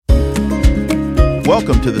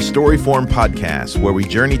Welcome to the Storyformed podcast, where we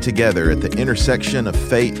journey together at the intersection of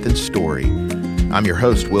faith and story. I'm your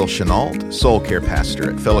host, Will Chenault, soul care pastor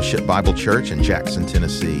at Fellowship Bible Church in Jackson,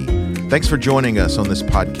 Tennessee. Thanks for joining us on this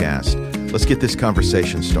podcast. Let's get this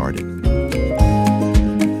conversation started.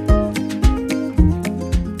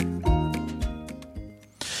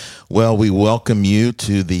 Well, we welcome you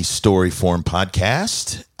to the Storyformed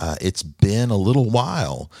podcast. It's been a little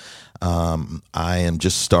while. I am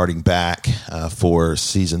just starting back for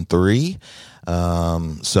season 3.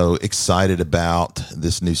 So excited about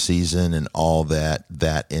this new season and all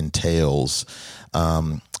that entails.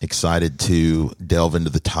 Excited to delve into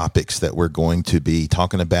the topics that we're going to be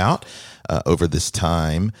talking about over this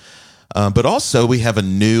time. But also we have a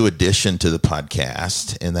new addition to the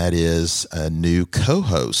podcast, and that is a new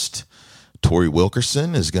co-host. Tori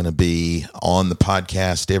Wilkerson is going to be on the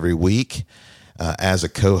podcast every week as a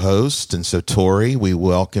co-host. And so, Tori, we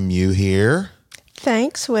welcome you here.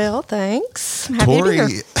 Thanks, Will. Thanks. I'm happy to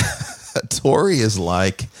be here. Tori is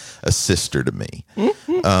like a sister to me.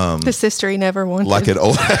 Mm-hmm. The sister he never wanted. Like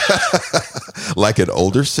an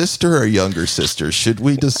older sister or younger sister? Should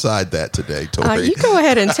we decide that today, Tori? You go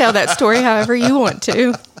ahead and tell that story however you want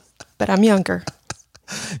to, but I'm younger.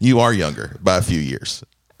 You are younger by a few years.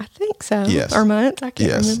 I think so. Yes. Or months. I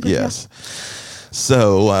can't remember. Yes.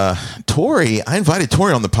 So, Tori, I invited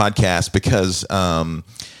Tori on the podcast because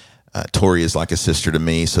Tori is like a sister to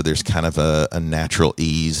me, so there's kind of a natural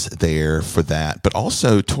ease there for that. But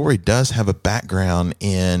also, Tori does have a background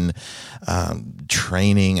in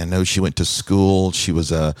training. I know she went to school. She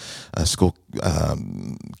was a school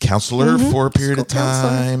counselor for a period of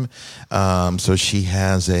time. So she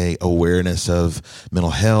has a awareness of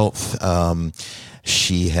mental health.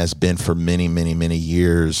 She has been for many, many, many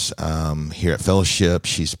years here at Fellowship.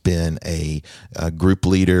 She's been a group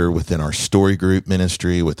leader within our story group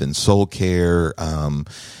ministry, within soul care.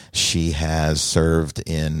 She has served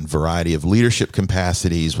in a variety of leadership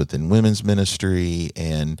capacities within women's ministry.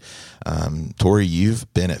 And Tori,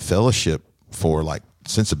 you've been at Fellowship for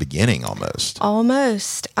since the beginning almost.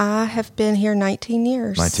 Almost. I have been here 19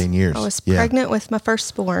 years. 19 years. I was pregnant with my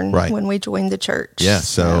firstborn when we joined the church. Yeah,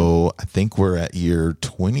 so I think we're at year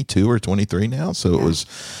 22 or 23 now, so it was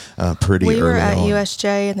pretty early on. We were at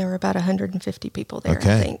USJ, and there were about 150 people there, I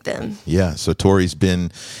think, then. Yeah, so Tori's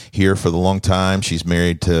been here for the long time. She's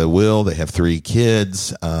married to Will. They have 3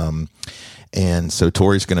 kids. And so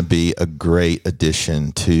Tori's going to be a great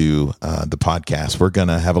addition to the podcast. We're going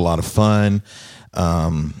to have a lot of fun.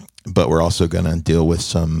 But we're also going to deal with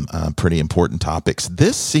some pretty important topics.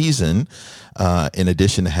 This season, in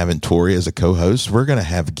addition to having Tori as a co-host, we're going to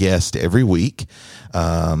have guests every week.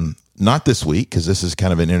 Not this week, because this is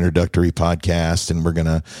kind of an introductory podcast, and we're going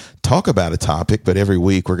to talk about a topic. But every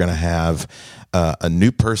week, we're going to have a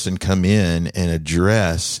new person come in and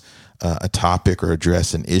address a topic or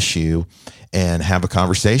address an issue and have a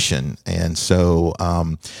conversation. And so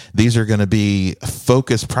these are going to be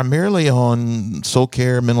focused primarily on soul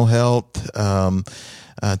care, mental health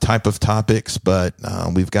type of topics, but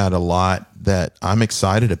we've got a lot that I'm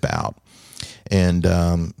excited about.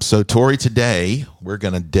 And so, Tori, today we're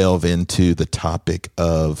going to delve into the topic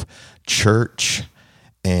of church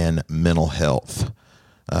and mental health.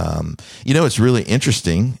 It's really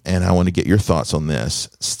interesting, and I want to get your thoughts on this.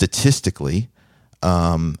 Statistically,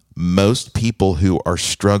 most people who are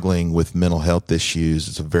struggling with mental health issues,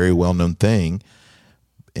 it's a very well-known thing,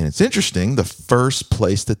 and it's interesting, the first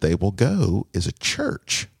place that they will go is a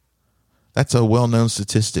church. That's a well-known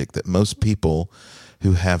statistic, that most people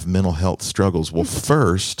who have mental health struggles will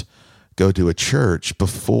first go to a church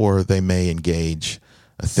before they may engage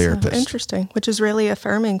a therapist. So interesting, which is really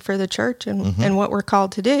affirming for the church and what we're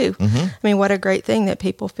called to do. I mean, what a great thing that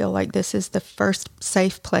people feel like this is the first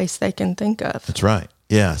safe place they can think of. That's right.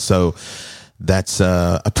 Yeah. So that's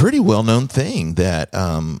a pretty well-known thing that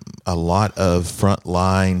a lot of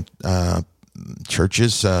frontline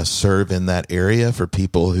churches serve in that area for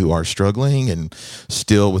people who are struggling, and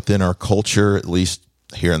still within our culture, at least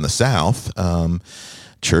here in the South,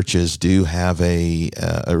 churches do have a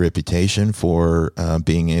reputation for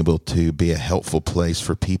being able to be a helpful place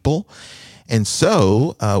for people. And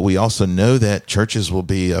so we also know that churches will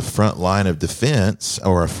be a front line of defense,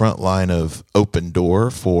 or a front line of open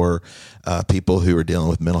door for people who are dealing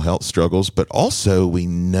with mental health struggles. But also we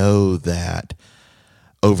know that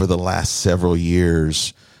over the last several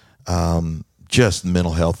years, just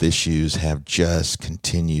mental health issues have just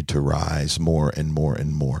continued to rise more and more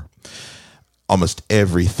and more. Almost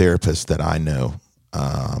every therapist that I know,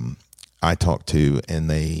 I talk to, and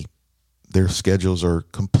their schedules are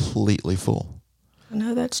completely full. I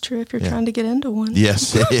know that's true if you're trying to get into one.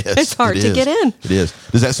 Yes, it is. It's hard to get in. It is.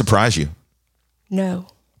 Does that surprise you? No.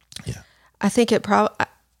 Yeah. I think it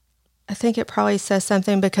probably says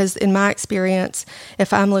something because in my experience,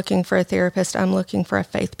 if I'm looking for a therapist, I'm looking for a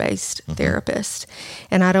faith-based therapist.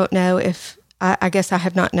 And I don't know if, I guess I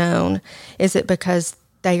have not known, is it because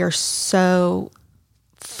they are so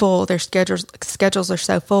full, their schedules are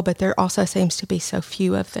so full, but there also seems to be so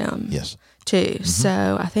few of them. Yes. Too.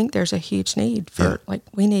 So I think there's a huge need for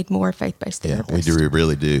we need more faith-based therapists. Yeah, we do. We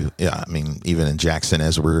really do. Yeah. I mean, even in Jackson,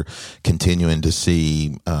 as we're continuing to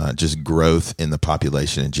see just growth in the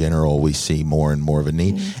population in general, we see more and more of a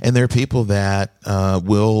need. And there are people that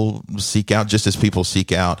will seek out, just as people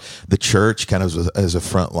seek out the church kind of as a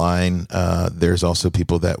front line. There's also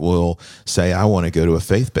people that will say, I want to go to a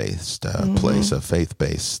faith-based place, a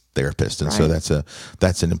faith-based therapist. And so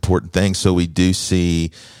that's an important thing. So we do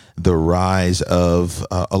see the rise of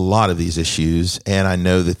a lot of these issues. And I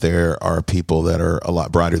know that there are people that are a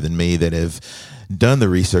lot brighter than me that have done the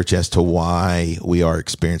research as to why we are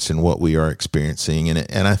experiencing what we are experiencing.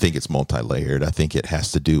 And I think it's multi-layered. I think it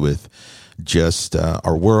has to do with just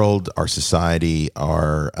our world, our society,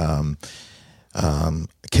 our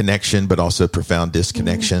connection, but also profound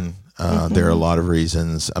disconnection. There are a lot of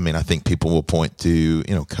reasons. I mean, I think people will point to,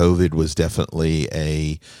 COVID was definitely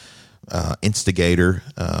a instigator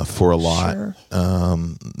for a lot. Sure.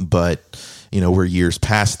 But, we're years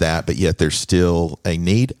past that, but yet there's still a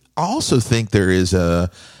need. I also think there is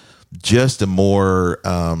just a more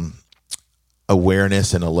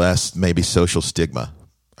awareness and a less maybe social stigma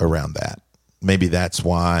around that. Maybe that's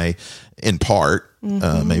why, in part,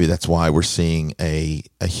 maybe that's why we're seeing a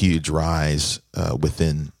huge rise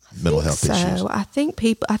within mental health issues. I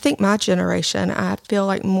think my generation, I feel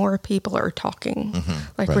like more people are talking.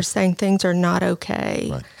 We're saying things are not okay.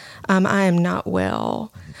 Right. I am not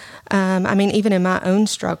well. I mean, even in my own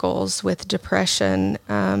struggles with depression,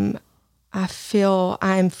 I feel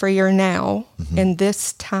I'm freer now in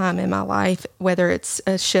this time in my life, whether it's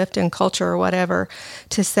a shift in culture or whatever,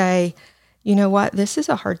 to say, you know what, this is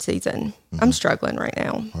a hard season. I'm struggling right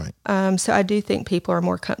now. Right. So I do think people are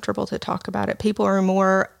more comfortable to talk about it. People are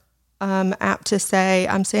more apt to say,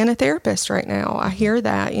 I'm seeing a therapist right now. I hear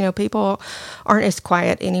that. People aren't as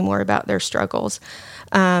quiet anymore about their struggles.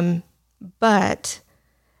 But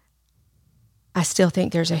I still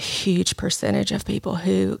think there's a huge percentage of people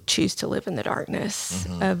who choose to live in the darkness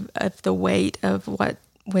of the weight of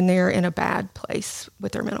when they're in a bad place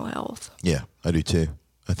with their mental health. Yeah, I do too.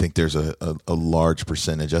 I think there's a large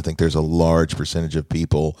percentage. I think there's a large percentage of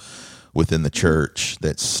people within the church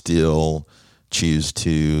that still choose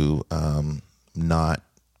to not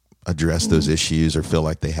address those issues, or feel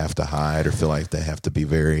like they have to hide, or feel like they have to be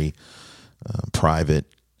very private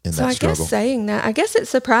in that struggle. Guess saying that, I guess it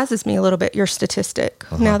surprises me a little bit, your statistic,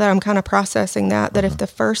 now that I'm kind of processing that if the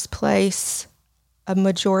first place a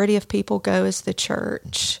majority of people go is the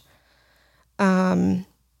church, I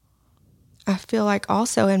feel like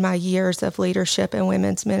also in my years of leadership in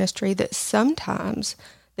women's ministry that sometimes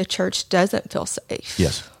the church doesn't feel safe.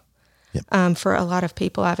 Yes. Yep. For a lot of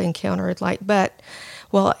people I've encountered,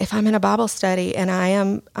 if I'm in a Bible study and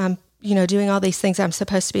I'm doing all these things I'm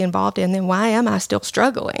supposed to be involved in, then why am I still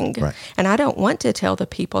struggling? Right. And I don't want to tell the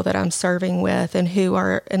people that I'm serving with and who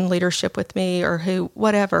are in leadership with me or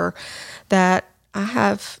whatever, that I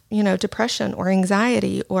have, depression or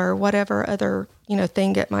anxiety or whatever other,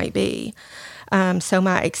 thing it might be. So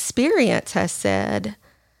my experience has said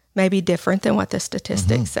maybe different than what the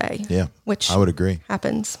statistics say. Yeah. Which I would agree.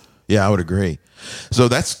 Happens. Yeah, I would agree. So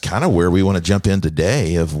that's kind of where we want to jump in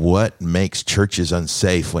today, of what makes churches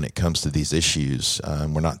unsafe when it comes to these issues.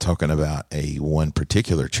 We're not talking about one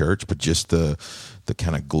particular church, but just the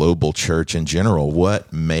kind of global church in general.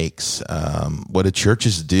 What makes what do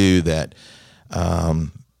churches do that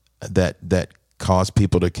cause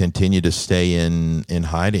people to continue to stay in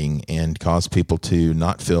hiding, and cause people to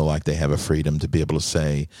not feel like they have a freedom to be able to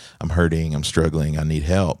say, I'm hurting, I'm struggling, I need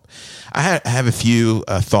help? I have a few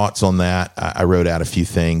thoughts on that. I wrote out a few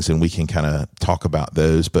things, and we can kind of talk about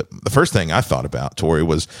those. But the first thing I thought about, Tori,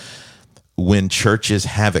 was when churches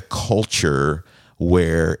have a culture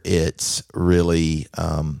where it's really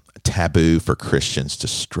taboo for Christians to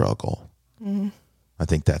struggle. I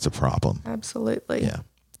think that's a problem. Absolutely. Yeah.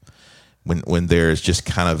 When there's just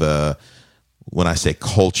kind of when I say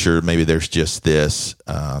culture, maybe there's just this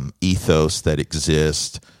ethos that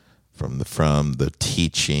exists from the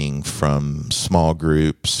teaching, from small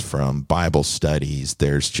groups, from Bible studies.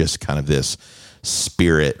 There's just kind of this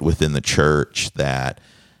spirit within the church that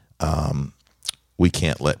we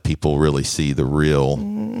can't let people really see the real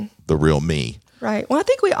me. Right. Well, I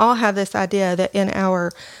think we all have this idea that in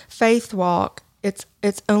our faith walk, it's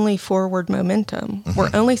only forward momentum. We're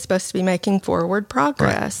only supposed to be making forward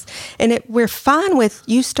progress. Right. And we're fine with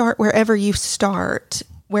you start wherever you start,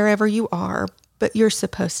 wherever you are, but you're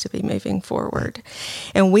supposed to be moving forward.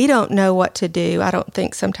 And we don't know what to do, I don't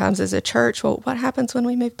think, sometimes as a church. Well, what happens when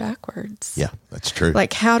we move backwards? Yeah, that's true.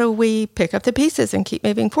 Like, how do we pick up the pieces and keep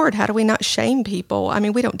moving forward? How do we not shame people? I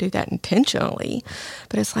mean, we don't do that intentionally,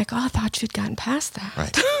 but it's like, oh, I thought you'd gotten past that.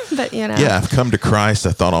 Right. But, Yeah, I've come to Christ.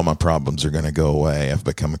 I thought all my problems are going to go away. I've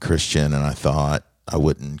become a Christian, and I thought I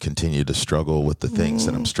wouldn't continue to struggle with the things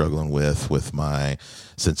that I'm struggling with my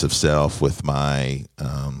sense of self, with my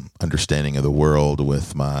understanding of the world,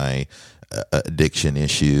 with my addiction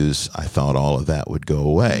issues. I thought all of that would go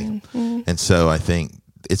away. And so I think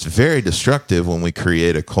it's very destructive when we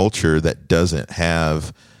create a culture that doesn't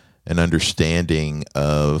have an understanding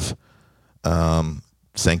of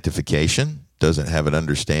sanctification, doesn't have an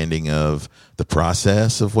understanding of the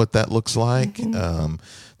process of what that looks like.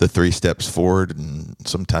 The 3 steps forward and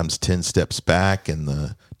sometimes 10 steps back, and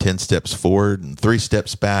the 10 steps forward and 3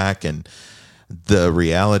 steps back. And the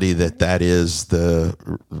reality that is the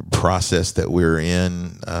process that we're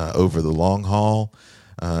in over the long haul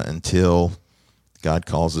until God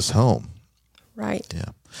calls us home. Right. Yeah.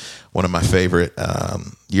 One of my favorite,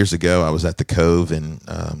 years ago, I was at the Cove in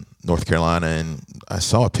North Carolina, and I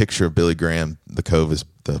saw a picture of Billy Graham. The Cove is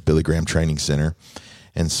the Billy Graham Training Center.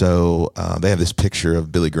 And so they have this picture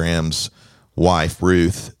of Billy Graham's wife,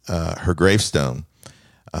 Ruth. Her gravestone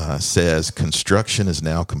says, "Construction is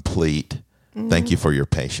now complete. Thank you for your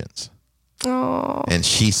patience." Oh. And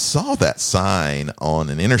she saw that sign on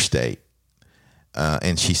an interstate,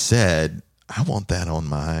 and she said, "I want that on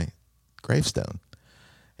my gravestone."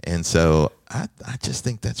 And so I just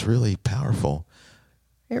think that's really powerful.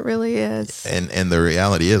 It really is. And the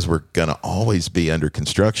reality is we're going to always be under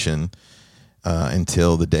construction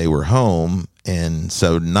until the day we're home. And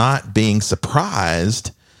so not being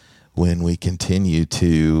surprised when we continue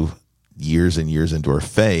to, years and years into our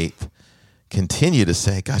faith, continue to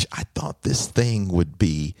say, gosh, I thought this thing would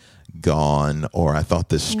be gone, or I thought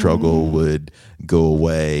this struggle would go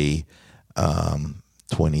away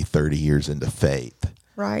 20, 30 years into faith.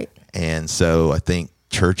 Right. And so I think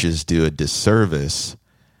churches do a disservice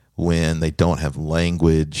when they don't have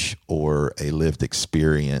language or a lived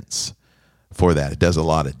experience for that. It does a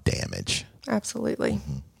lot of damage. Absolutely.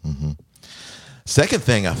 Second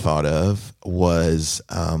thing I thought of was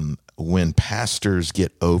when pastors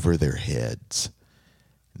get over their heads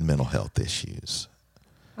in mental health issues.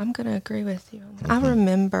 I'm going to agree with you. I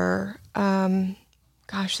remember,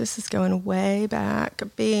 gosh, this is going way back,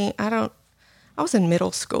 I was in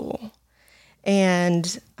middle school,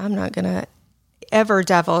 and I'm not going to ever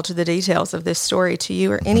divulge the details of this story to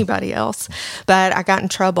you or anybody else, but I got in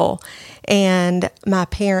trouble, and my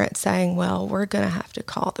parents saying, well, we're going to have to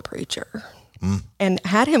call the preacher, and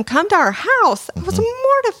had him come to our house. I was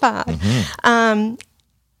mortified.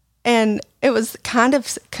 And it was kind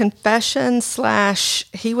of confession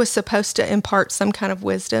 / he was supposed to impart some kind of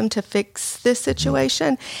wisdom to fix this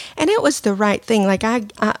situation. And it was the right thing. Like, I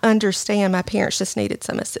understand my parents just needed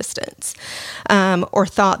some assistance, or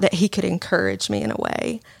thought that he could encourage me in a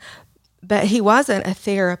way. But he wasn't a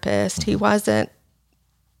therapist. He wasn't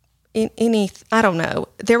any, I don't know.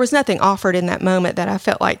 There was nothing offered in that moment that I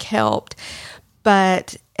felt like helped.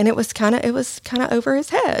 And it was kind of over his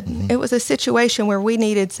head. It was a situation where we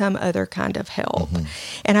needed some other kind of help.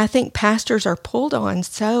 And I think pastors are pulled on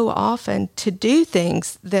so often to do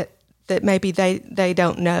things that maybe they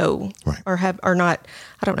don't know, right, or are not,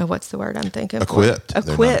 I don't know what's the word I'm thinking. Equipped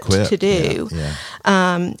to do. Yeah.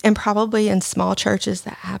 And probably in small churches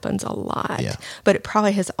that happens a lot. Yeah. But it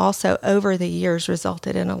probably has also over the years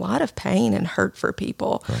resulted in a lot of pain and hurt for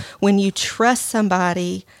people. Right. When you trust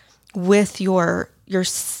somebody with your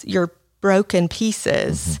broken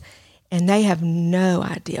pieces, and they have no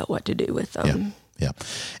idea what to do with them. Yeah.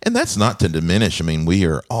 And that's not to diminish. I mean, we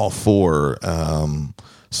are all for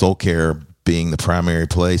soul care being the primary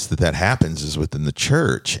place that happens is within the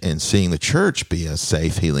church, and seeing the church be a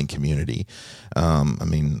safe, healing community. I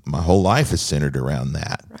mean, my whole life is centered around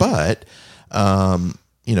that. Right. But,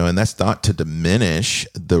 and that's not to diminish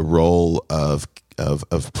the role of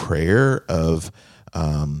prayer, of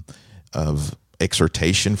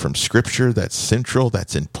exhortation from Scripture. That's central,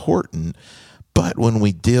 that's important. But when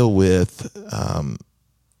we deal with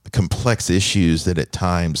complex issues that at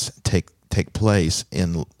times take place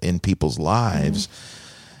in people's lives,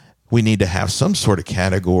 we need to have some sort of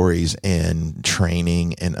categories and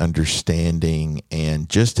training and understanding, and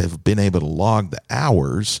just have been able to log the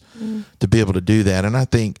hours to be able to do that. And I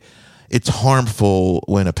think it's harmful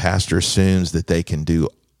when a pastor assumes that they can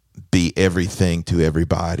be everything to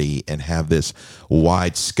everybody and have this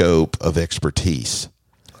wide scope of expertise.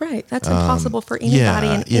 Right. That's impossible for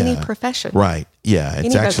anybody in any profession. Right. Yeah.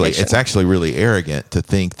 It's actually really arrogant to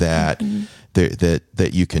think that that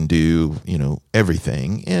you can do,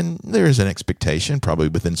 everything. And there is an expectation probably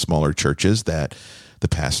within smaller churches that the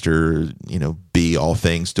pastor, be all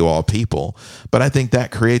things to all people. But I think that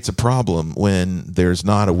creates a problem when there's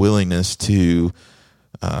not a willingness to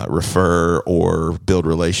refer or build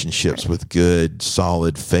relationships with good,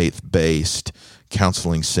 solid, faith-based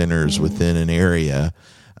counseling centers within an area.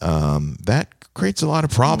 That creates a lot of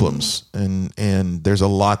problems, and there's a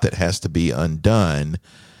lot that has to be undone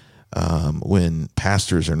when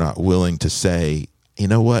pastors are not willing to say, you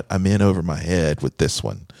know what, I'm in over my head with this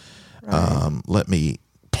one. Right. Let me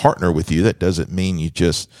partner with you. That doesn't mean you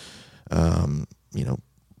just,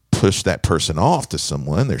 push that person off to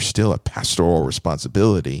someone. There's still a pastoral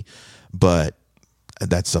responsibility, but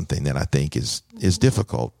that's something that I think is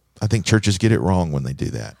difficult. I think churches get it wrong when they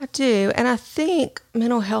do that. I do. And I think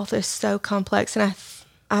mental health is so complex. And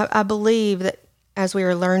I believe that as we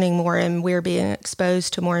are learning more and we're being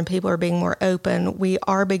exposed to more and people are being more open, we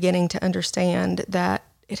are beginning to understand that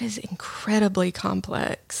it is incredibly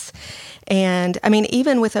complex. And I mean,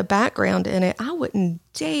 even with a background in it, I wouldn't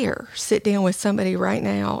dare sit down with somebody right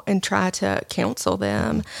now and try to counsel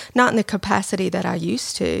them, not in the capacity that I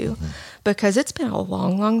used to, because it's been a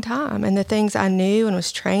long, long time. And the things I knew and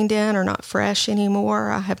was trained in are not fresh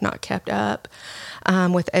anymore. I have not kept up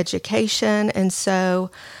with education. And so,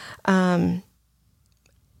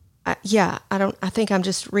 I think I'm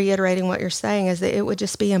just reiterating what you're saying is that it would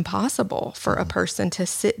just be impossible for a person to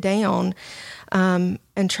sit down and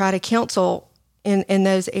try to counsel in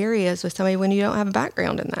those areas with somebody when you don't have a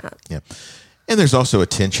background in that. Yeah. And there's also a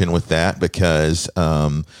tension with that because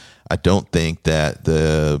I don't think that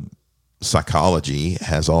the psychology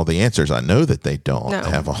has all the answers. I know that they don't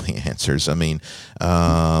have all the answers. I mean,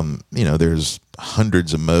 there's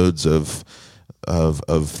hundreds of modes of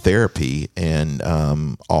therapy, and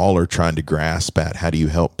all are trying to grasp at how do you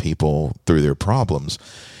help people through their problems.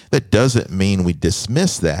 That doesn't mean we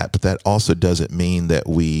dismiss that, but that also doesn't mean that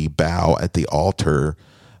we bow at the altar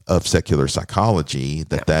of secular psychology,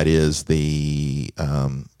 that is the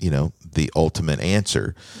ultimate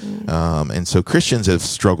answer. And so Christians have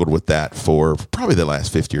struggled with that for probably the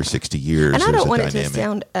last 50 or 60 years. And I don't want it to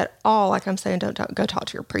sound at all like I'm saying go talk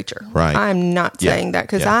to your preacher. Right. I'm not saying that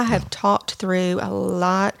because I have talked through a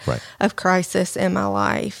lot of crisis in my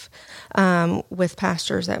life with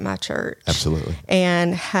pastors at my church. Absolutely.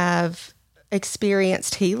 And have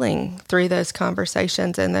experienced healing through those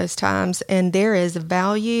conversations and those times. And there is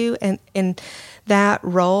value in that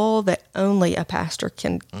role that only a pastor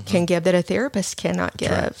can give, that a therapist cannot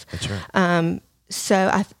give. That's right.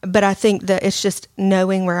 But I think that it's just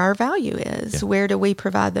knowing where our value is. Yeah. Where do we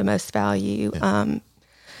provide the most value?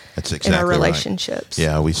 That's exactly in our relationships. Right.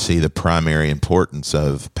 Yeah, we see the primary importance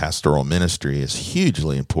of pastoral ministry is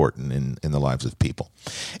hugely important in the lives of people.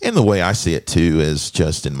 And the way I see it too is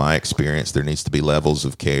just in my experience, there needs to be levels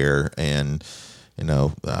of care, and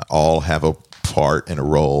all have a part and a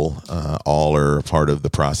role. All are a part of the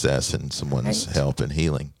process and someone's help and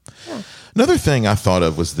healing. Yeah. Another thing I thought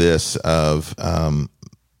of was this and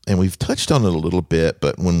we've touched on it a little bit,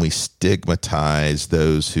 but when we stigmatize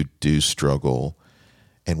those who do struggle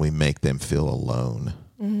and we make them feel alone,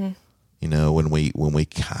 when we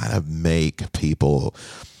kind of make people,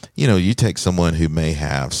 you take someone who may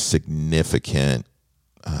have significant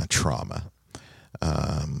trauma,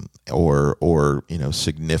 or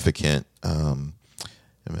significant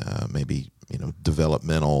maybe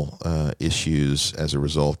developmental issues as a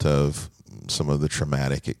result of some of the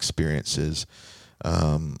traumatic experiences,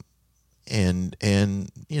 and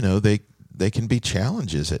they can be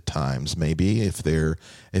challenges at times. Maybe if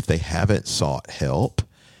they haven't sought help,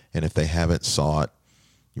 and if they haven't sought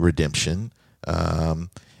redemption,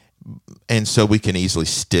 and so we can easily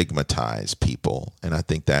stigmatize people, and I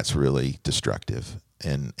think that's really destructive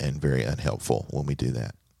and very unhelpful when we do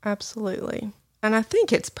that. Absolutely. And I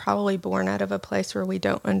think it's probably born out of a place where we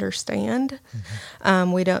don't understand.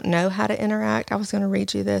 We don't know how to interact. I was going to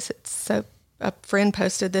read you this. A friend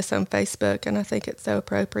posted this on Facebook, and I think it's so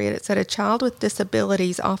appropriate. It said, a child with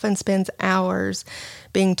disabilities often spends hours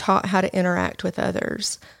being taught how to interact with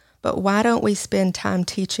others. But why don't we spend time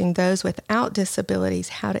teaching those without disabilities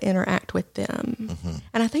how to interact with them?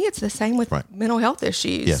 And I think it's the same with mental health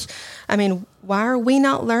issues. Yes. I mean, why are we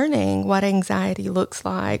not learning what anxiety looks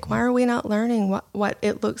like? Why are we not learning what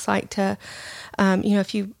it looks like to,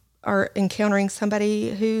 if you are encountering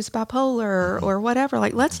somebody who's bipolar or whatever,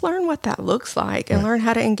 like, let's learn what that looks like and learn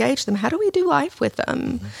how to engage them. How do we do life with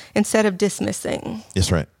them instead of dismissing?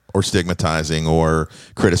 Yes, right. Or stigmatizing or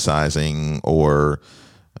criticizing or,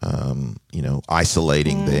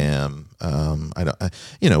 isolating them.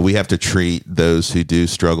 We have to treat those who do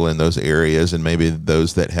struggle in those areas, and maybe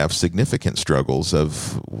those that have significant struggles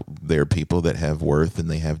of they're people that have worth and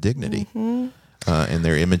they have dignity, and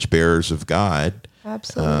they're image bearers of God.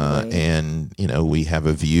 Absolutely. And we have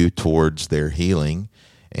a view towards their healing,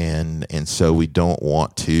 and so we don't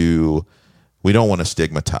want to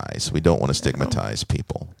stigmatize. We don't want to stigmatize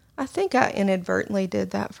people. I think I inadvertently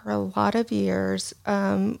did that for a lot of years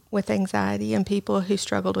with anxiety and people who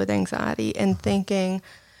struggled with anxiety, and thinking,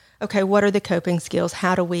 okay, what are the coping skills?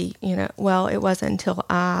 How do we, well, it wasn't until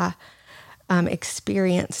I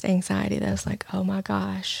experienced anxiety that I was like, oh my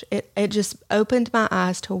gosh, it just opened my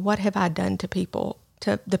eyes to what have I done to people,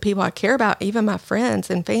 to the people I care about, even my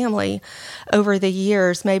friends and family over the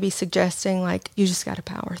years, maybe suggesting like, you just got to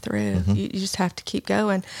power through. You just have to keep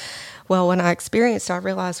going. Well, when I experienced it, I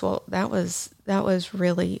realized, well, that was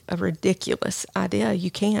really a ridiculous idea.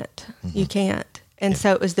 You can't. And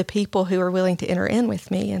so it was the people who were willing to enter in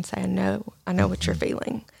with me and say, I know what you're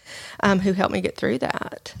feeling, who helped me get through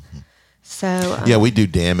that. So we do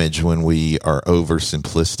damage when we are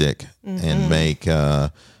oversimplistic and make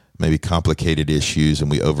maybe complicated issues,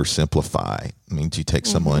 and we oversimplify. I mean, you take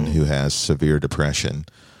someone who has severe depression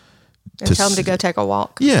and tell them to go take a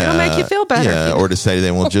walk. Yeah, it'll make you feel better. Yeah, or to say to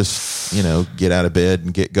them, well, just get out of bed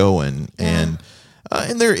and get going. And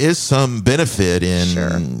there is some benefit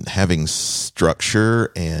in having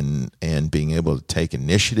structure and being able to take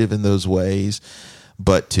initiative in those ways.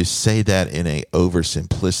 But to say that in a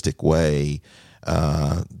oversimplistic way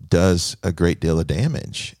does a great deal of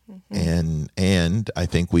damage. And I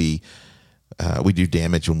think we do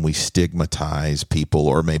damage when we stigmatize people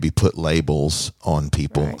or maybe put labels on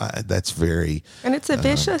people. Right. That's very... And it's a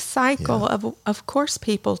vicious cycle of course,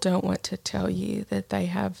 people don't want to tell you that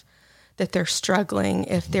they're struggling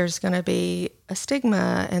if there's going to be a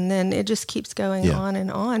stigma, and then it just keeps going on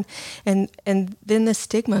and on. And then the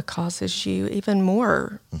stigma causes you even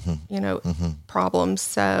more, problems.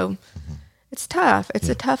 So it's tough. It's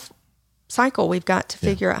a tough cycle we've got to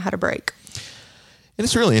figure out how to break. And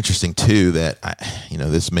it's really interesting too that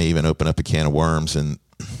this may even open up a can of worms, and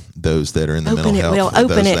those that are in the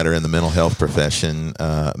that are in the mental health profession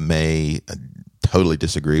may totally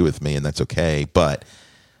disagree with me, and that's okay. But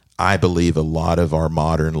I believe a lot of our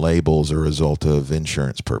modern labels are a result of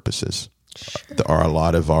insurance purposes. Sure. There are a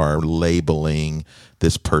lot of our labeling.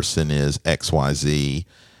 This person is XYZ.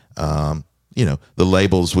 The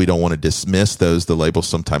labels, we don't want to dismiss those. The labels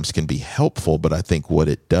sometimes can be helpful, but I think what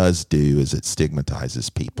it does do is it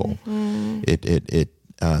stigmatizes people.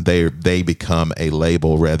 They become a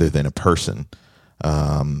label rather than a person.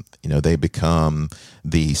 They become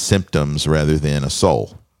the symptoms rather than a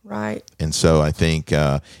soul. Right. And so I think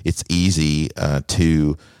it's easy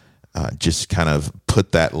to just kind of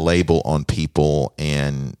put that label on people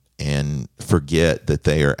and forget that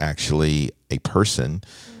they are actually a person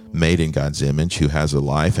made in God's image who has a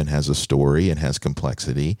life and has a story and has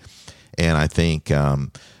complexity. And I think our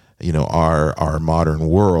modern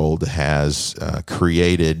world has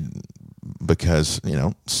created, because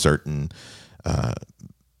certain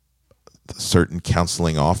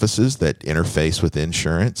counseling offices that interface with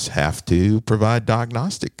insurance have to provide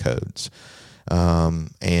diagnostic codes.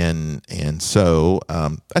 And so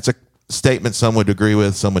that's a statement some would agree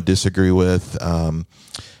with, some would disagree with.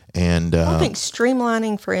 I think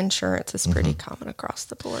streamlining for insurance is pretty common across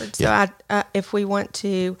the board. So if we want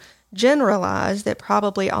to generalize that,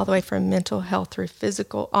 probably all the way from mental health through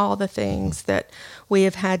physical, all the things that we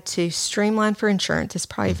have had to streamline for insurance is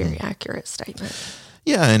probably a very accurate statement.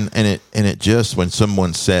 Yeah, and it just, when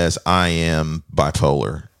someone says I am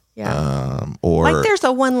bipolar, or like there's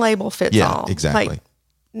a one label fits all. Exactly. Like,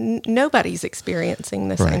 nobody's experiencing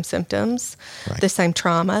the same symptoms, the same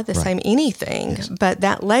trauma, the same anything, but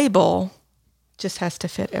that label just has to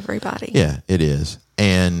fit everybody. Yeah, it is.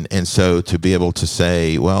 And so to be able to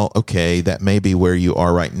say, well, okay, that may be where you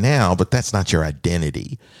are right now, but that's not your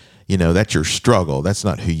identity. That's your struggle. That's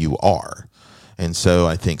not who you are. And so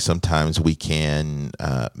I think sometimes we can,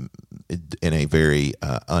 in a very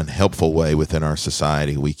unhelpful way within our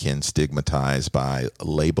society, we can stigmatize by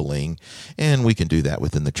labeling, and we can do that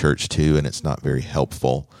within the church too, and it's not very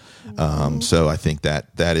helpful. So I think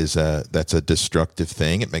that's a destructive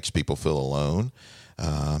thing. It makes people feel alone.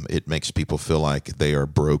 It makes people feel like they are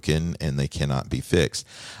broken and they cannot be fixed.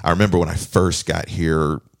 I remember when I first got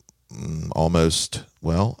here almost,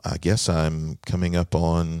 well, I guess I'm coming up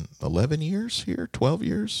on 11 years here, 12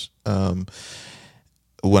 years.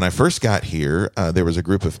 When I first got here, there was a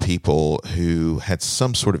group of people who had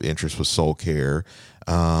some sort of interest with soul care,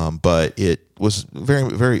 but it was very,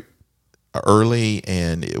 very early,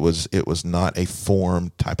 and it was not a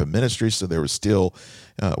formed type of ministry, so there was still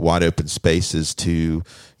wide open spaces to,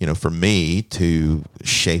 for me to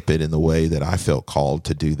shape it in the way that I felt called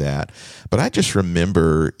to do that. But I just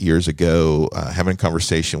remember years ago having a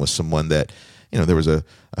conversation with someone that, there was a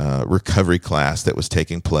recovery class that was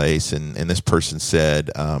taking place, and this person said,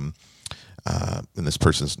 and this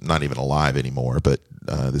person's not even alive anymore, but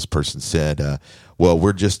this person said, well,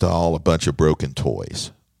 we're just all a bunch of broken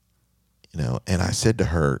toys. And I said to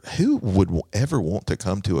her, who would ever want to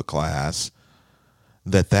come to a class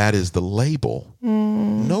that is the label?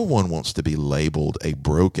 No one wants to be labeled a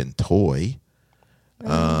broken toy.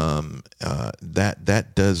 That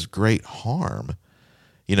does great harm.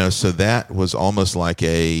 So that was almost like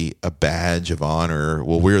a badge of honor.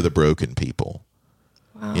 Well, we're the broken people.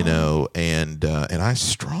 Wow. And I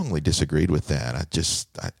strongly disagreed with that.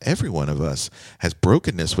 Every one of us has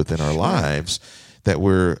brokenness within our lives that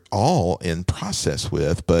we're all in process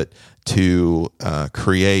with, but to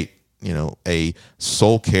create, a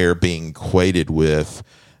soul care being equated with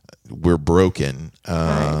we're broken,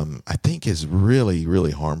 I think is really,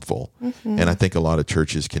 really harmful. Mm-hmm. And I think a lot of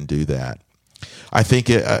churches can do that. I think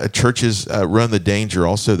churches run the danger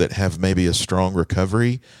also that have maybe a strong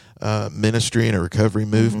recovery ministry and a recovery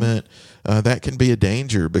movement. That can be a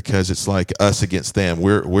danger because it's like us against them.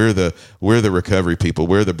 We're the recovery people.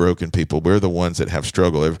 We're the broken people. We're the ones that have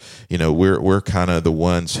struggle. We're kind of the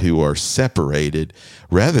ones who are separated,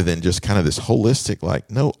 rather than just kind of this holistic.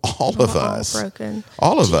 Like, no, all of us, broken.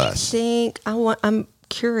 All of us. I'm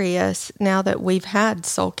curious now that we've had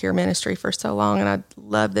soul care ministry for so long, and I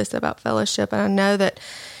love this about fellowship, and I know that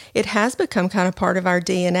it has become kind of part of our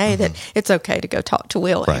DNA that it's okay to go talk to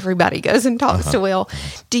Will. Right. Everybody goes and talks to Will.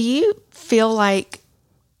 Do you feel like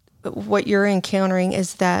what you're encountering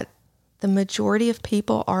is that the majority of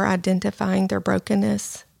people are identifying their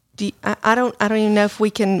brokenness? I don't even know if we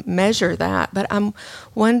can measure that, but I'm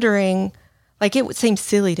wondering, like, it would seem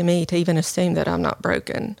silly to me to even assume that I'm not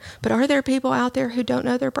broken. But are there people out there who don't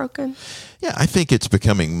know they're broken? Yeah, I think it's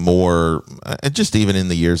becoming more, just even in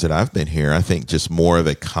the years that I've been here, I think just more of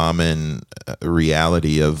a common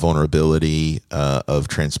reality of vulnerability, of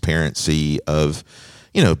transparency, of,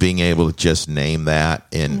 being able to just name that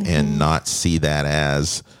and not see that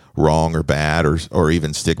as wrong or bad or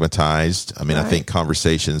even stigmatized. I mean, right. I think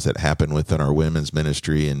conversations that happen within our women's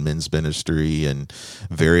ministry and men's ministry and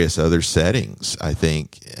various other settings, I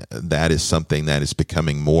think that is something that is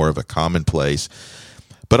becoming more of a commonplace.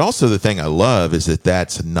 But also the thing I love is that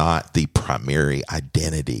that's not the primary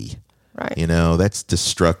identity. Right. That's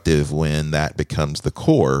destructive when that becomes the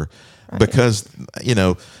core, right. Because,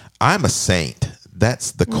 I'm a saint.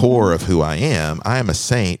 That's the core of who I am. I am a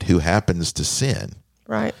saint who happens to sin.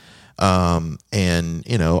 Right. And,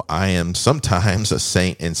 I am sometimes a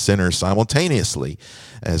saint and sinner simultaneously,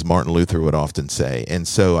 as Martin Luther would often say. And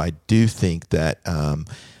so I do think that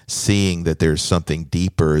seeing that there's something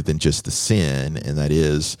deeper than just the sin, and that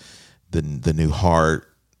is the new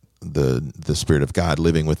heart, the Spirit of God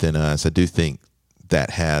living within us, I do think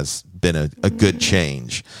that has been a good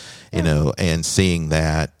change, and seeing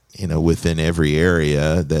that, within every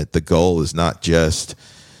area, that the goal is not just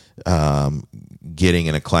getting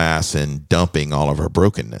in a class and dumping all of our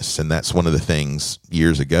brokenness. And that's one of the things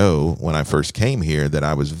years ago when I first came here that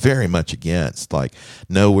I was very much against. Like,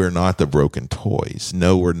 no, we're not the broken toys.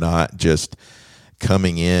 No, we're not just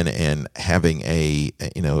coming in and having a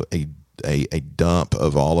dump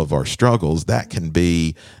of all of our struggles. That can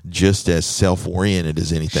be just as self-oriented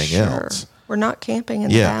as anything else. We're not camping in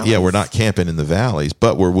the valleys. Yeah, we're not camping in the valleys,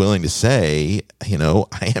 but we're willing to say,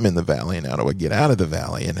 I am in the valley, and how do I get out of the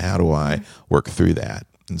valley, and how do I work through that?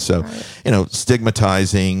 And so,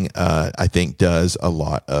 stigmatizing, I think, does a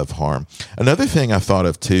lot of harm. Another thing I thought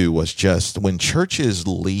of, too, was just when churches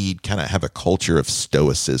kind of have a culture of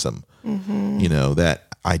stoicism, that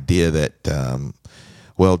idea that,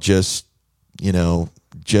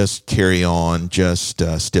 just carry on, just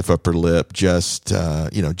stiff upper lip, just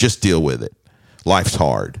deal with it. Life's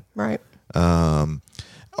hard. Right.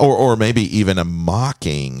 Or maybe even a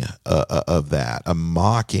mocking of that, a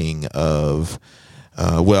mocking of,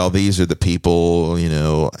 these are the people,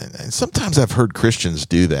 and sometimes I've heard Christians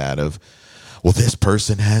do that of, well, this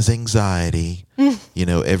person has anxiety.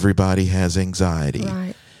 Everybody has anxiety.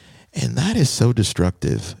 Right. And that is so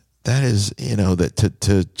destructive. That is, that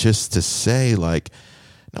to say like,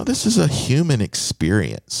 no, this is a human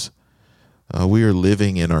experience. We are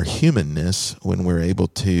living in our humanness when we're able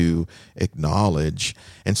to acknowledge.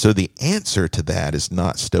 And so the answer to that is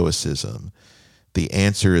not stoicism. The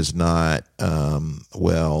answer is not,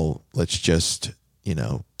 well, let's just,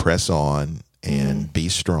 press on and be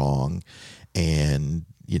strong and,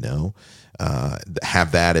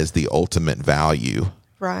 have that as the ultimate value.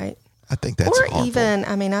 Right. I think that's harmful. Even,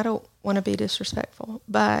 I don't want to be disrespectful,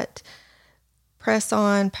 but press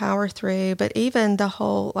on, power through, but even the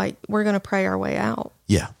whole, we're going to pray our way out.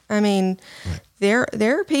 Yeah. Right. There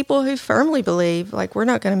are people who firmly believe, we're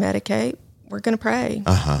not going to medicate, we're going to pray.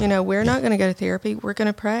 We're not going to go to therapy, we're going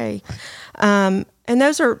to pray. Right. And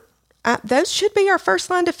those should be our first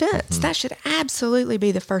line defense. Mm-hmm. That should absolutely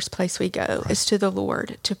be the first place we go, is to the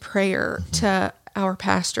Lord, to prayer, to our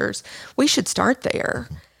pastors. We should start there,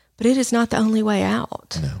 but it is not the only way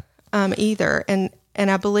out. No. Either. And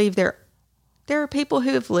I believe there are people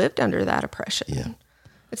who have lived under that oppression. Yeah.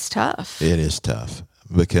 It's tough. It is tough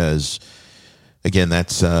because, again,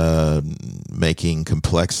 that's making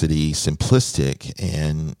complexity simplistic.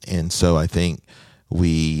 And so I think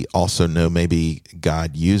we also know maybe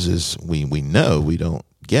God uses, we know, we don't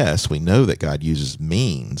guess, we know that God uses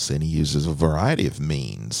means, and he uses a variety of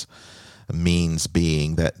means. Means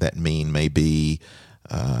being that mean may be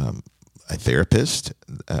a therapist,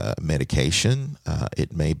 medication.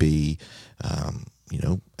 It may be,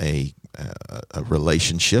 a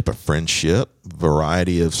relationship, a friendship,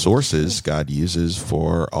 variety of sources God uses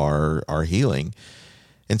for our healing.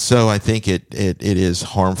 And so I think it is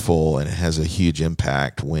harmful, and it has a huge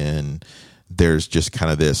impact when there's just kind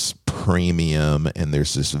of this premium and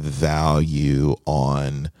there's this value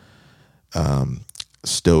on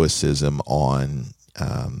stoicism, on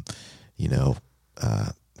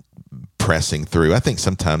pressing through. I think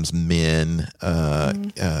sometimes men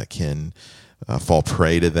can fall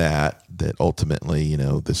prey to that ultimately,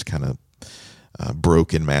 this kind of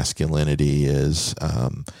broken masculinity is,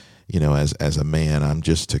 as a man, I'm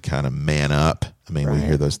just to kind of man up. We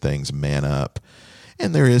hear those things, man up.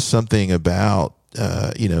 And there is something about,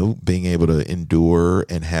 being able to endure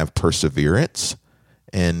and have perseverance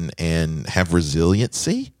and have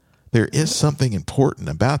resiliency. There is something important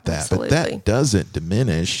about that. Absolutely. But that doesn't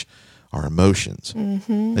diminish our emotions.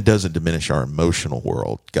 Mm-hmm. It doesn't diminish our emotional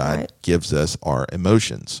world. God gives us our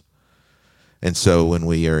emotions. And so when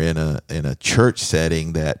we are in a church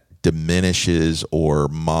setting that diminishes or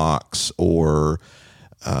mocks or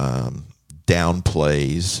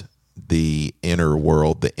downplays the inner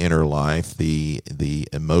world, the inner life, the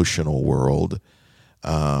emotional world,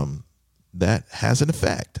 that has an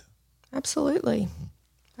effect. Absolutely.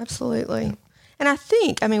 Absolutely. And I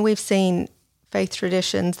think, we've seen faith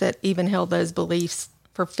traditions that even held those beliefs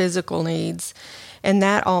for physical needs. And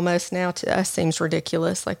that almost now to us seems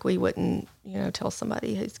ridiculous. We wouldn't, tell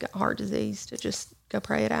somebody who's got heart disease to just go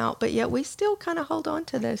pray it out. But yet we still kind of hold on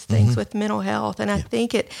to those things with mental health. And I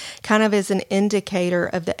think it kind of is an indicator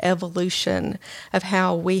of the evolution of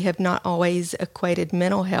how we have not always equated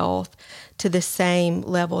mental health to the same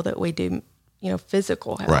level that we do,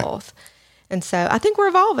 physical health. Right. And so I think we're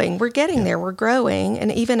evolving. We're getting there. We're growing.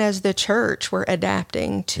 And even as the church, we're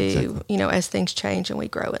adapting to, as things change and we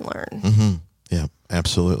grow and learn. Mm-hmm. Yeah,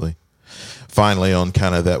 absolutely. Finally, on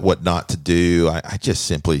kind of that what not to do, I just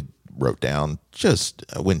simply wrote down just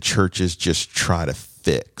when churches just try to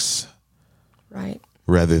fix. Right.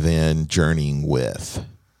 Rather than journeying with,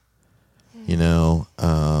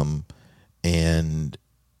 and,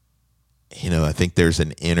 I think there's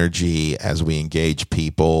an energy as we engage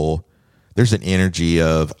people. There's an energy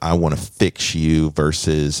of, I want to fix you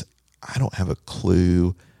versus I don't have a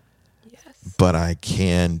clue, but I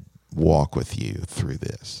can walk with you through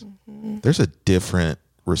this. Mm-hmm. There's a different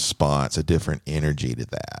response, a different energy to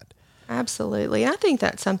that. Absolutely. I think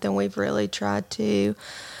that's something we've really tried to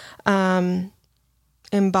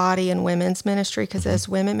embody in women's ministry, because as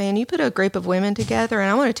women, man, you put a group of women together, and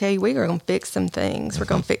I want to tell you, we are going to fix some things. We're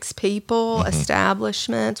going to fix people,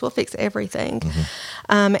 establishments. We'll fix everything.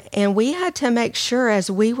 And we had to make sure,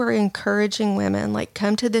 as we were encouraging women,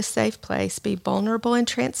 come to this safe place, be vulnerable and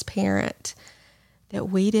transparent, that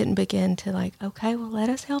we didn't begin to okay, well, let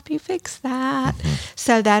us help you fix that.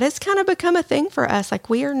 So that has kind of become a thing for us.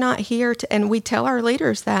 We are not here to, and we tell our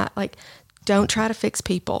leaders that, don't try to fix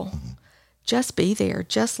people. Just be there.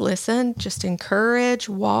 Just listen. Just encourage,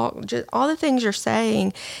 walk, just all the things you're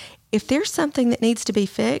saying. If there's something that needs to be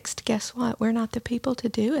fixed, guess what? We're not the people to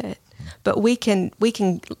do it. But we can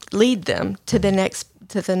lead them to the next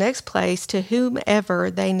place, to whomever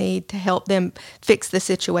they need to help them fix the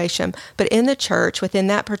situation. But in the church, within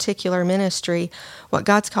that particular ministry, what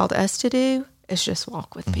God's called us to do is just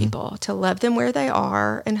walk with people, to love them where they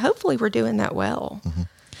are, and hopefully we're doing that well.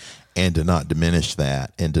 And to not diminish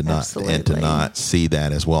that, and to not see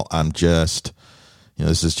that as, well, I'm just,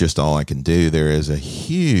 this is just all I can do. There is a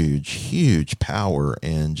huge, huge power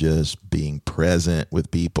in just being present with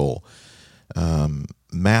people,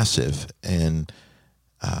 massive. And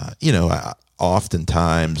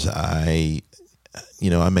oftentimes I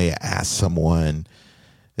may ask someone,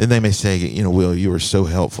 and they may say, Will, you were so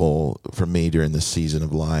helpful for me during this season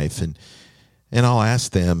of life, and I'll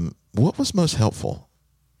ask them, what was most helpful?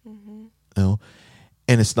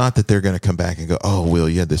 And it's not that they're going to come back and go, oh, Will,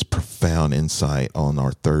 you had this profound insight on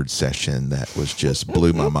our third session that was just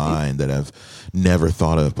blew my mind, that I've never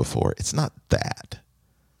thought of before. It's not that.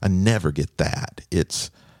 I never get that.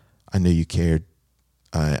 It's, I knew you cared.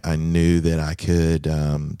 I knew that I could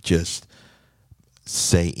just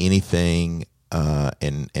say anything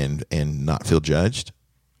and not feel judged.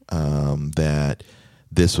 That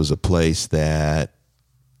this was a place that,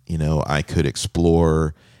 I could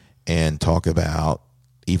explore and talk about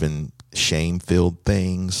even shame-filled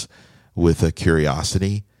things with a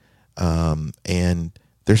curiosity. And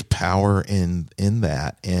there's power in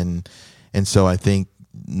that. And so I think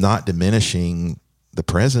not diminishing the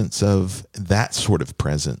presence of that sort of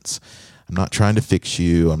presence. I'm not trying to fix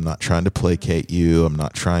you. I'm not trying to placate you. I'm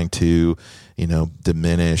not trying to,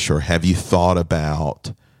 diminish or have you thought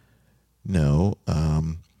about. No.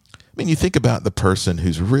 You think about the person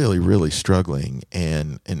who's really, really struggling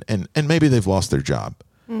and maybe they've lost their job.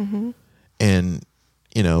 And,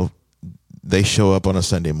 they show up on a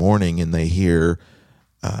Sunday morning and they hear,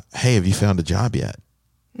 hey, have you found a job yet?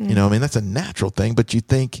 That's a natural thing, but you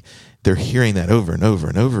think they're hearing that over and over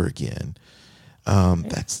and over again.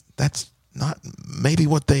 That's not maybe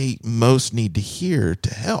what they most need to hear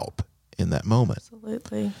to help in that moment.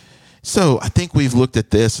 Absolutely. So I think we've looked at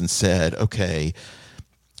this and said, okay,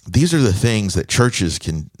 these are the things that churches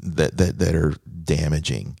can, that are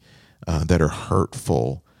damaging, that are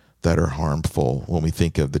hurtful, that are harmful when we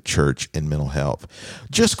think of the church and mental health.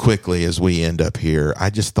 Just quickly as we end up here, I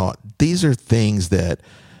just thought these are things that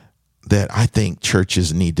I think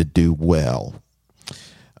churches need to do well.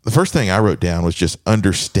 The first thing I wrote down was just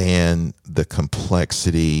understand the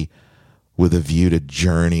complexity with a view to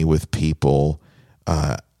journey with people,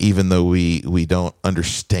 even though we don't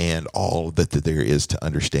understand all that there is to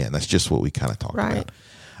understand. That's just what we kind of talked about.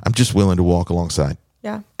 I'm just willing to walk alongside.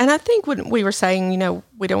 Yeah. And I think when we were saying,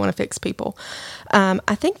 we don't want to fix people,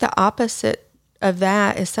 I think the opposite of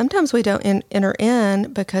that is sometimes we don't enter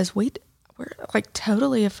in because we're like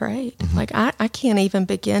totally afraid. Like I can't even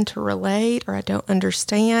begin to relate, or I don't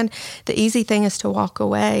understand. The easy thing is to walk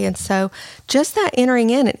away. And so just that entering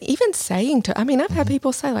in and even saying I've had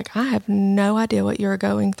people say like, I have no idea what you're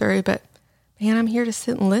going through, but man, I'm here to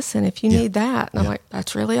sit and listen if you need that. And I'm like,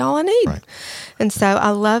 that's really all I need. Right. And so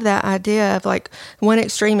I love that idea of like one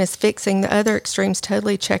extreme is fixing, the other extreme is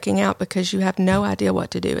totally checking out because you have no idea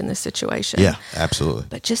what to do in this situation. Yeah, absolutely.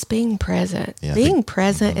 But just being present. Yeah, being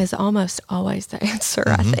present is almost always the answer,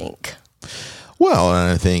 I think. Well,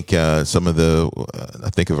 and I think I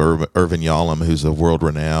think of Irvin Yalom, who's a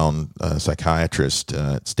world-renowned psychiatrist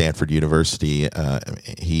at Stanford University.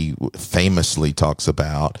 He famously talks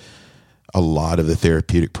about a lot of the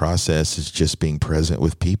therapeutic process is just being present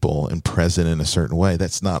with people and present in a certain way.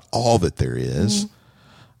 That's not all that there is.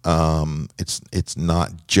 It's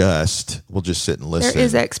not just we'll just sit and listen. There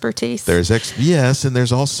is expertise. Yes, and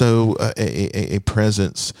there's also a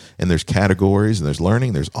presence, and there's categories, and there's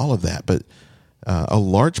learning. There's all of that, but a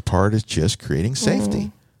large part is just creating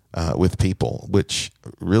safety with people, which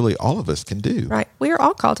really all of us can do. Right. We are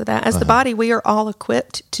all called to that. As the body, we are all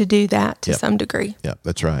equipped to do that to some degree. Yeah,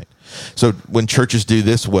 that's right. So when churches do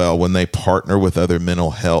this well, when they partner with other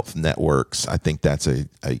mental health networks, I think that's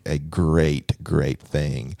a great, great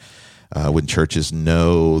thing. When churches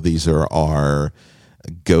know these are our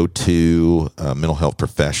go-to mental health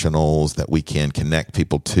professionals that we can connect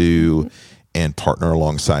people to and partner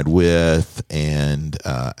alongside with and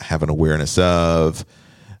have an awareness of.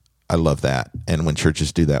 I love that. And when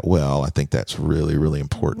churches do that well, I think that's really, really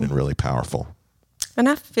important and really powerful. And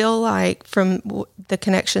I feel like from the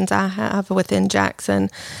connections I have within Jackson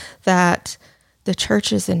that the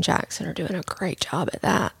churches in Jackson are doing a great job at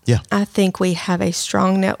that. Yeah. I think we have a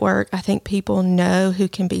strong network. I think people know who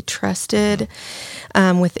can be trusted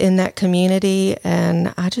within that community.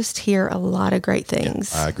 And I just hear a lot of great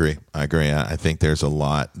things. Yeah, I agree. I think there's a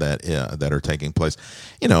lot that are taking place.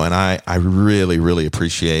 And I really, really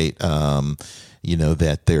appreciate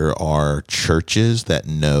that there are churches that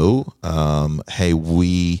know, hey,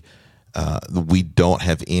 we We don't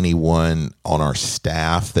have anyone on our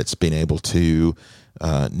staff that's been able to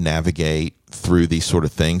navigate through these sort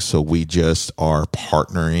of things. So we just are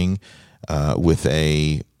partnering with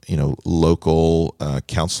a local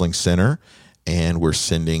counseling center, and we're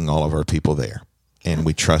sending all of our people there. And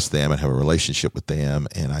we trust them and have a relationship with them,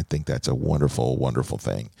 and I think that's a wonderful, wonderful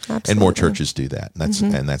thing. Absolutely. And more churches do that,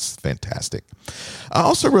 and that's fantastic. I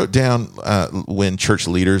also wrote down when church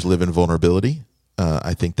leaders live in vulnerability.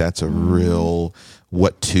 I think that's a real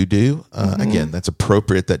what to do. Again, that's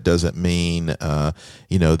appropriate. That doesn't mean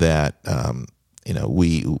that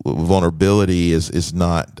vulnerability is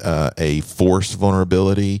not a forced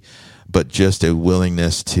vulnerability, but just a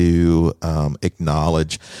willingness to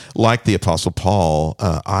acknowledge, like the Apostle Paul,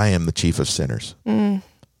 I am the chief of sinners. And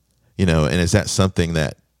is that something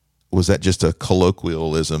was that just a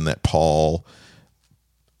colloquialism that Paul,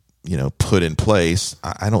 put in place?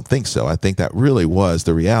 I don't think so. I think that really was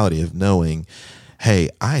the reality of knowing, hey,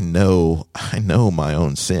 I know my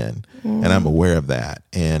own sin, and I'm aware of that,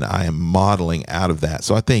 and I am modeling out of that.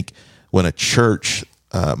 So I think when a church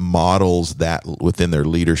models that within their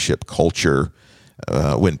leadership culture,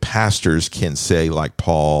 when pastors can say, like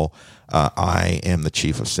Paul, I am the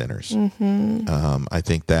chief of sinners. I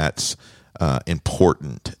think that's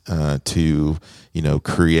important to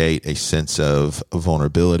create a sense of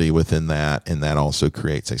vulnerability within that, and that also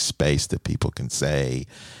creates a space that people can say,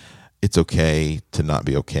 it's okay to not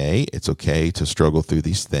be okay. It's okay to struggle through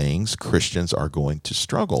these things. Christians are going to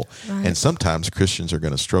struggle, and sometimes Christians are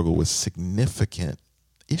going to struggle with significant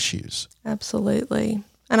issues. Absolutely.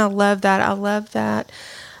 And I love that.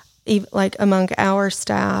 Even like among our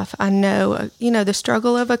staff, I know, the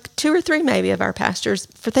struggle of 2 or 3 maybe of our pastors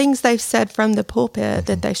for things they've said from the pulpit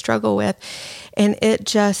that they struggle with. And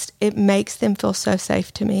it makes them feel so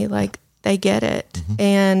safe to me. Like they get it.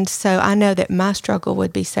 And so I know that my struggle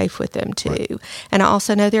would be safe with them too. Right. And I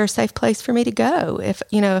also know they're a safe place for me to go if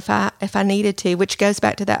I needed to, which goes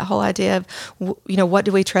back to that whole idea of, what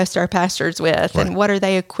do we trust our pastors with, and what are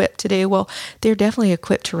they equipped to do? Well, they're definitely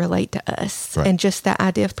equipped to relate to us, and just that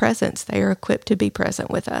idea of presence. They are equipped to be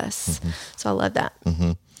present with us. So I love that.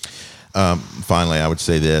 Finally, I would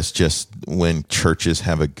say this, just when churches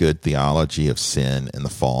have a good theology of sin and the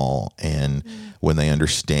fall, and when they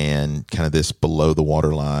understand kind of this below the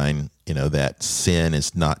waterline, that sin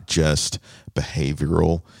is not just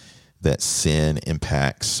behavioral, that sin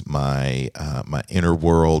impacts my inner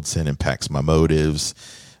world, sin impacts my motives,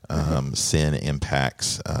 sin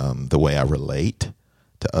impacts the way I relate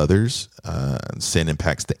to others. Sin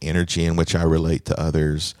impacts the energy in which I relate to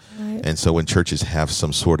others. Right. And so when churches have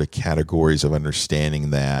some sort of categories of understanding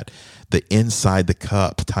that the inside the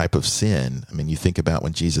cup type of sin, I mean, you think about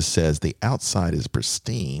when Jesus says the outside is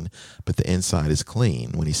pristine, but the inside is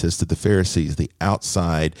clean. When he says to the Pharisees, the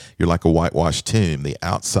outside, you're like a whitewashed tomb. The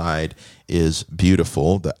outside is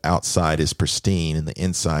beautiful, the outside is pristine, and the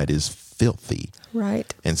inside is filthy.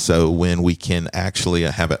 Right. And so when we can actually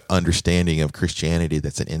have an understanding of Christianity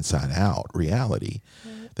that's an inside-out reality,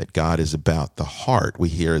 that God is about the heart. We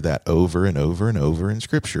hear that over and over and over in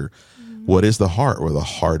Scripture. What is the heart? Well, the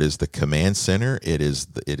heart is the command center. It is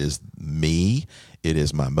me. It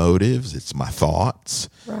is my motives. It's my thoughts.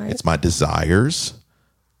 Right. It's my desires.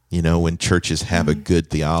 When churches have a good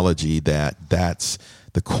theology, that's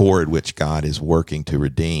the core at which God is working to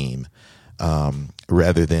redeem.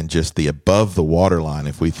 Rather than just the above the waterline.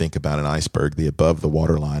 If we think about an iceberg, the above the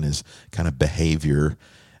waterline is kind of behavior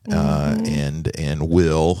and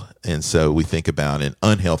will. And so we think about in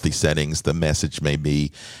unhealthy settings, the message may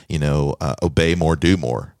be, obey more, do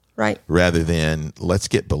more. Right. Rather than let's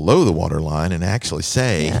get below the waterline and actually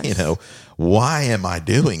say, why am I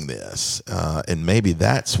doing this? And maybe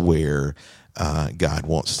that's where God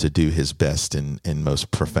wants to do his best and most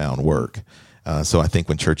profound work. So I think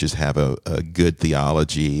when churches have a good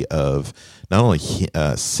theology of not only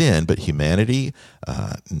sin, but humanity,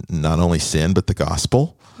 not only sin, but the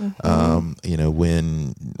gospel,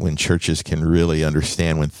 when churches can really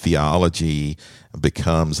understand when theology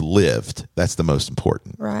becomes lived, that's the most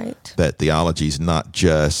important. Right. That theology is not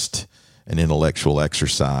just an intellectual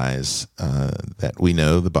exercise that we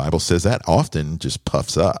know the Bible says that often just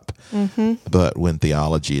puffs up. But when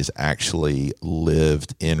theology is actually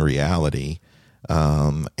lived in reality,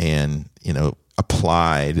 and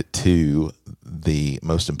applied to the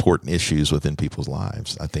most important issues within people's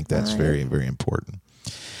lives, I think that's very, very important.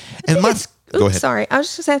 And go ahead. Sorry, I was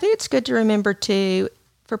just going to say, I think it's good to remember too,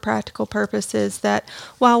 for practical purposes, that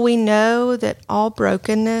while we know that all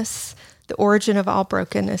brokenness, the origin of all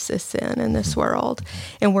brokenness is sin in this world,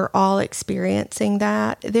 and we're all experiencing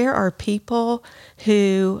that, there are people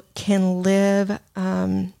who can live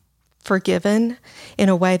forgiven in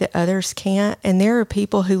a way that others can't. And there are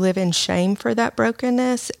people who live in shame for that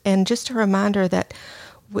brokenness. And just a reminder that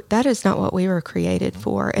that is not what we were created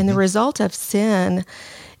for. And the result of sin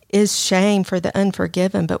is shame for the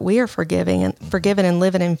unforgiven, but we are forgiven and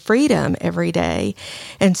living in freedom every day.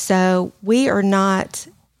 And so we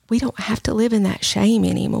don't have to live in that shame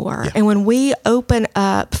anymore. Yeah. And when we open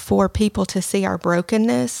up for people to see our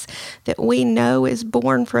brokenness that we know is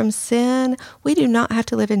born from sin, we do not have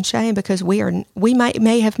to live in shame, because we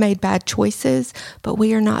may have made bad choices, but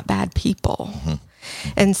we are not bad people. Mm-hmm.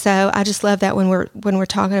 And so I just love that when we're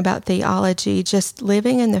talking about theology, just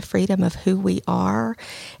living in the freedom of who we are,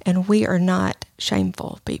 and we are not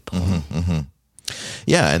shameful people. Mm-hmm, mm-hmm.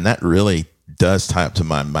 Yeah, and that really does tie up to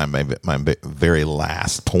my very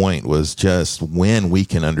last point, was just when we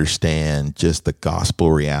can understand just the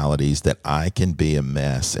gospel realities that I can be a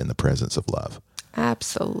mess in the presence of love.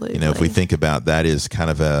 Absolutely. If we think about that, is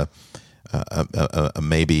kind of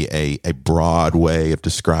maybe a broad way of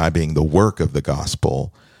describing the work of the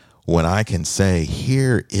gospel, when I can say,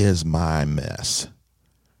 here is my mess,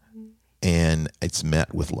 and it's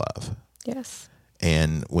met with love. Yes.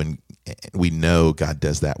 And when we know God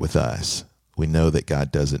does that with us, we know that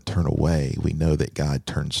God doesn't turn away. We know that God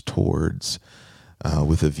turns towards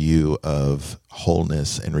with a view of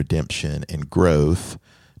wholeness and redemption and growth,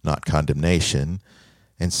 not condemnation.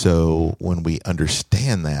 And so when we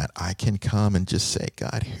understand that, I can come and just say,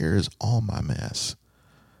 God, here's all my mess,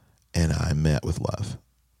 and I'm met with love.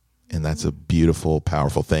 And that's a beautiful,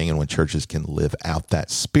 powerful thing. And when churches can live out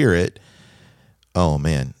that spirit, oh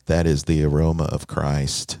man, that is the aroma of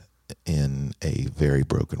Christ in a very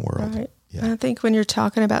broken world. Right. Yeah. I think when you're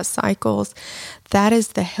talking about cycles, that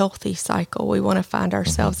is the healthy cycle we want to find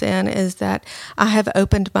ourselves in, is that I have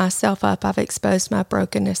opened myself up. I've exposed my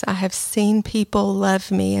brokenness. I have seen people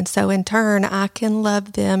love me. And so in turn, I can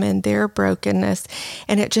love them in their brokenness.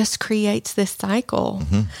 And it just creates this cycle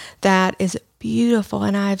that is beautiful.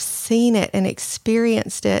 And I've seen it and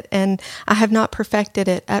experienced it. And I have not perfected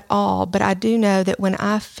it at all. But I do know that when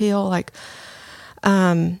I feel like,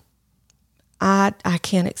 I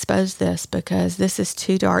can't expose this because this is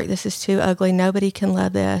too dark, this is too ugly, nobody can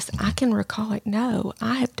love this, I can recall, like, no,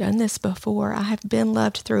 I have done this before. I have been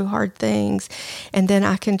loved through hard things. And then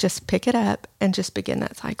I can just pick it up and just begin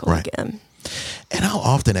that cycle again. And I'll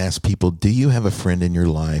often ask people, do you have a friend in your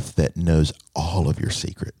life that knows all of your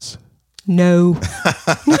secrets? No.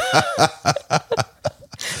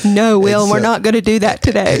 No, Will, we're not going to do that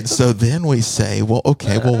today. And so then we say, well,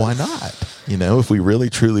 okay, well, why not? If we really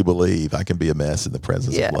truly believe I can be a mess in the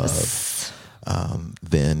presence of love,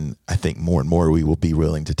 then I think more and more we will be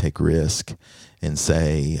willing to take risk and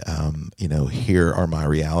say, here are my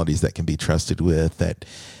realities that can be trusted with,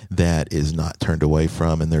 that is not turned away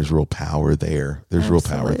from, and there's real power there. There's real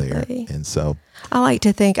power there. And so I like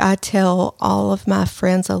to think I tell all of my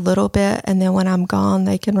friends a little bit, and then when I'm gone,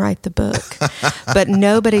 they can write the book. But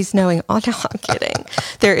nobody's knowing. Oh, no, I'm kidding.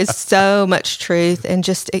 There is so much truth, and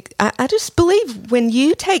I just believe when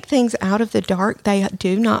you take things out of the dark, they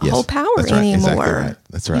do not hold power anymore. Exactly right.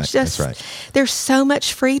 That's right. That's right. There's so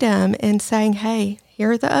much freedom in saying, hey,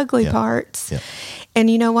 here are the ugly parts. Yeah. And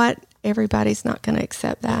you know what? Everybody's not going to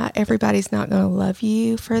accept that. Everybody's not going to love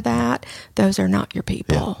you for that. Those are not your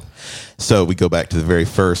people. Yeah. So we go back to the very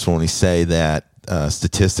first when we say that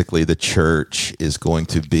statistically the church is going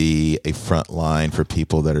to be a front line for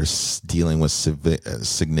people that are dealing with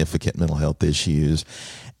significant mental health issues.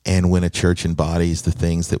 And when a church embodies the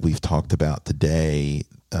things that we've talked about today,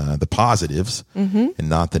 the positives and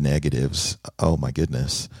not the negatives, oh my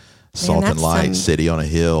goodness. Salt and light, city on a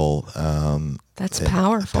hill. That's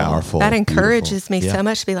powerful. That encourages me so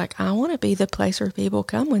much to be like, I want to be the place where people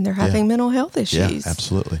come when they're having mental health issues. Yeah,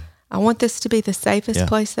 absolutely. I want this to be the safest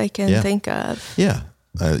place they can think of. Yeah.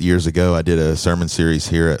 Years ago, I did a sermon series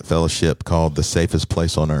here at Fellowship called The Safest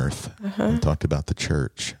Place on Earth. We talked about the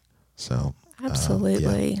church. So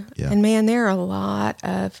absolutely. And man, there are a lot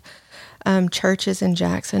of churches in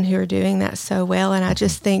Jackson who are doing that so well. And I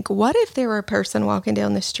just think, what if there were a person walking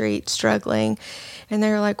down the street struggling and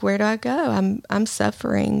they're like, where do I go? I'm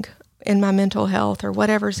suffering in my mental health or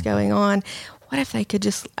whatever's going on. What if they could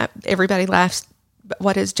just, everybody laughs,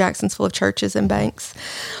 what is Jackson's full of churches and banks?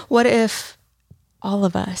 What if all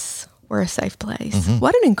of us were a safe place?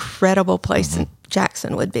 What an incredible place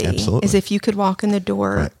Jackson would be. Absolutely. Is if you could walk in the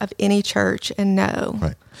door of any church and know.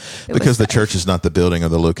 Right. Because the church is not the building or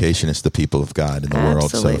the location, it's the people of God in the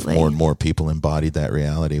world. So if more and more people embodied that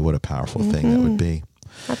reality, what a powerful thing that would be.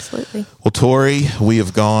 Absolutely. Well, Tori, we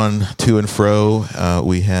have gone to and fro.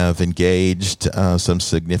 We have engaged some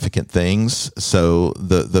significant things. So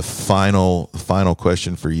the final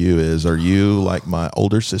question for you is: are you like my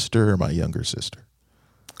older sister or my younger sister?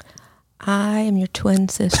 I am your twin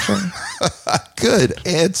sister. Good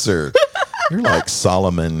answer. You're like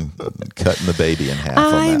Solomon cutting the baby in half.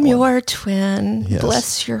 I'm your twin. Yes.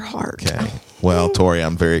 Bless your heart. Okay. Well, Tori,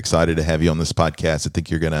 I'm very excited to have you on this podcast. I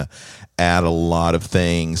think you're going to add a lot of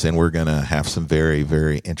things, and we're going to have some very,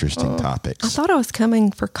 very interesting topics. I thought I was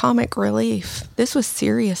coming for comic relief. This was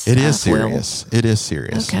serious. It is serious. It is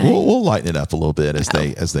serious. Okay. We'll lighten it up a little bit as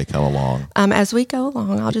they come along. As we go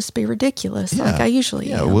along, I'll just be ridiculous like I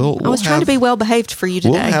usually am. I was trying to be well behaved for you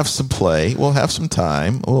today. We'll have some play. We'll have some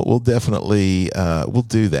time. We'll definitely we'll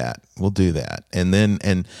do that. We'll do that,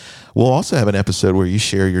 and we'll also have an episode where you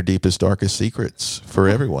share your deepest, darkest secrets for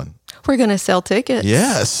everyone. We're going to sell tickets.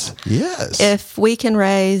 Yes. If we can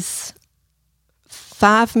raise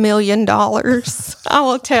 $5 million, I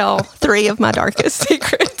will tell 3 of my darkest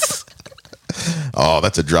secrets. Oh,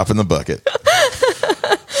 that's a drop in the bucket.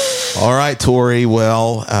 All right, Tori.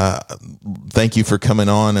 Well, thank you for coming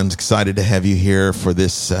on. I'm excited to have you here for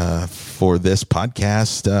this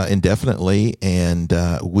podcast indefinitely, and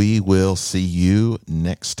we will see you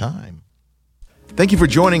next time. Thank you for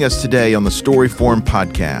joining us today on the Storyformed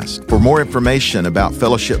podcast. For more information about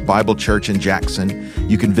Fellowship Bible Church in Jackson,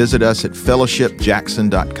 you can visit us at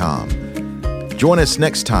fellowshipjackson.com. Join us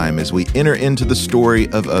next time as we enter into the story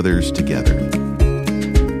of others together.